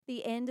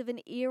The end of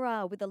an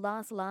era, with the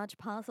last large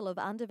parcel of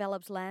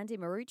undeveloped land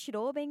in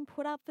Maroochydore being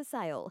put up for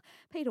sale.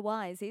 Peter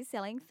Wise is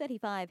selling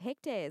 35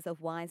 hectares of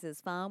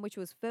Wise's farm, which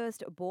was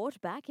first bought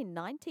back in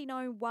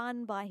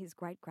 1901 by his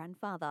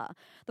great-grandfather.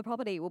 The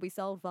property will be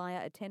sold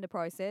via a tender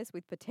process,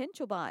 with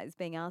potential buyers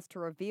being asked to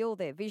reveal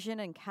their vision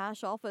and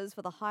cash offers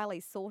for the highly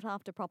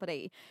sought-after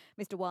property.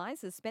 Mr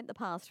Wise has spent the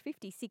past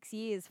 56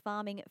 years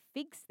farming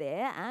figs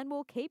there and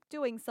will keep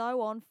doing so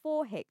on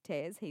 4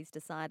 hectares he's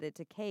decided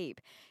to keep.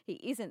 He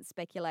isn't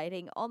speculating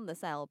on the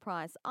sale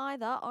price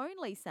either,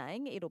 only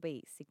saying it'll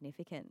be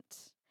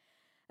significant.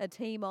 A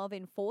team of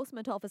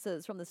enforcement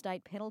officers from the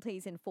State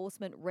Penalties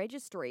Enforcement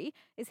Registry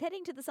is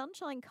heading to the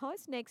Sunshine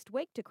Coast next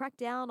week to crack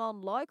down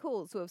on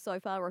locals who have so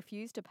far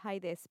refused to pay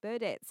their spur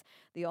debts.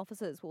 The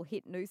officers will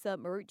hit Noosa,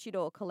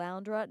 Maroochydore,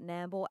 Caloundra,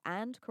 Nambour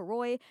and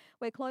Koroy,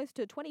 where close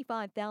to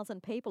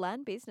 25,000 people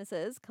and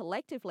businesses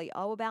collectively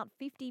owe about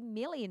 $50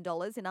 million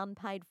in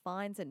unpaid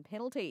fines and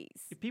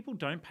penalties. If people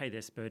don't pay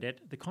their spur debt,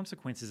 the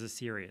consequences are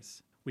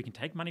serious. We can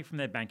take money from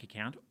their bank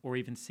account or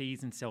even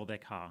seize and sell their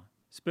car.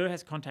 Spur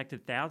has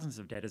contacted thousands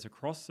of debtors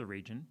across the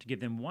region to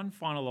give them one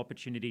final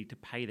opportunity to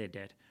pay their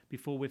debt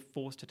before we're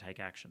forced to take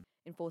action.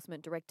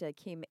 Enforcement Director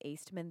Kim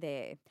Eastman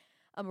there.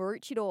 A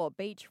Maroochydore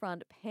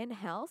beachfront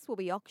penthouse will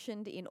be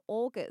auctioned in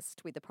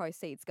August, with the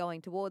proceeds going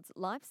towards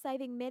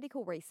life-saving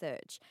medical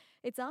research.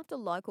 It's after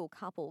local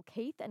couple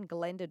Keith and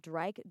Glenda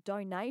Drake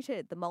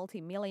donated the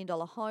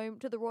multi-million-dollar home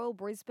to the Royal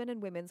Brisbane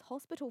and Women's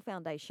Hospital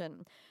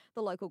Foundation.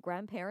 The local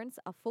grandparents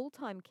are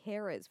full-time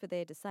carers for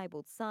their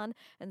disabled son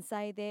and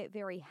say they're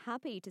very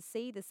happy to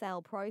see the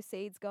sale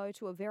proceeds go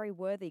to a very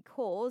worthy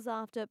cause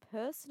after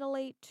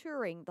personally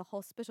touring the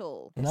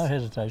hospital. No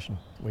hesitation.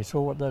 We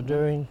saw what they're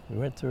doing. We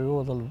went through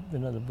all the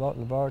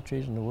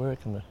laboratories and the work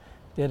and the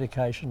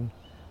dedication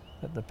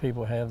that the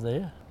people have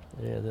there.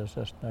 Yeah, there's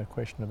just no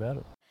question about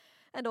it.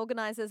 And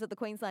organisers at the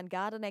Queensland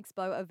Garden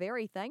Expo are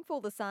very thankful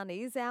the sun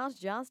is out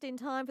just in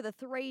time for the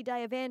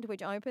 3-day event,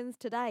 which opens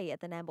today at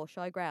the Nambour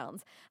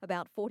Showgrounds.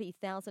 About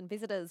 40,000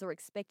 visitors are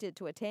expected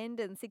to attend,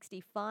 and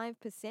 65%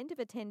 of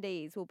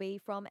attendees will be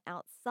from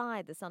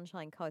outside the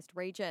Sunshine Coast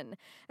region.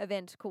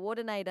 Event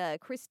coordinator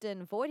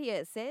Kristen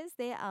Voitier says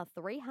there are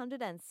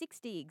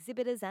 360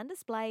 exhibitors and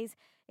displays,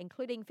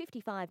 including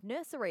 55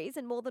 nurseries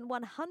and more than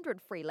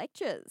 100 free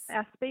lectures.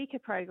 Our speaker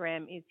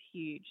program is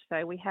huge.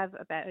 So we have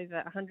about over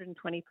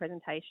 120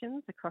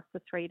 presentations across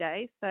the 3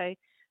 days. So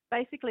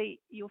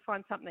basically you'll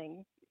find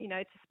something,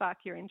 to spark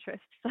your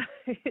interest. So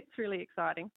it's really exciting.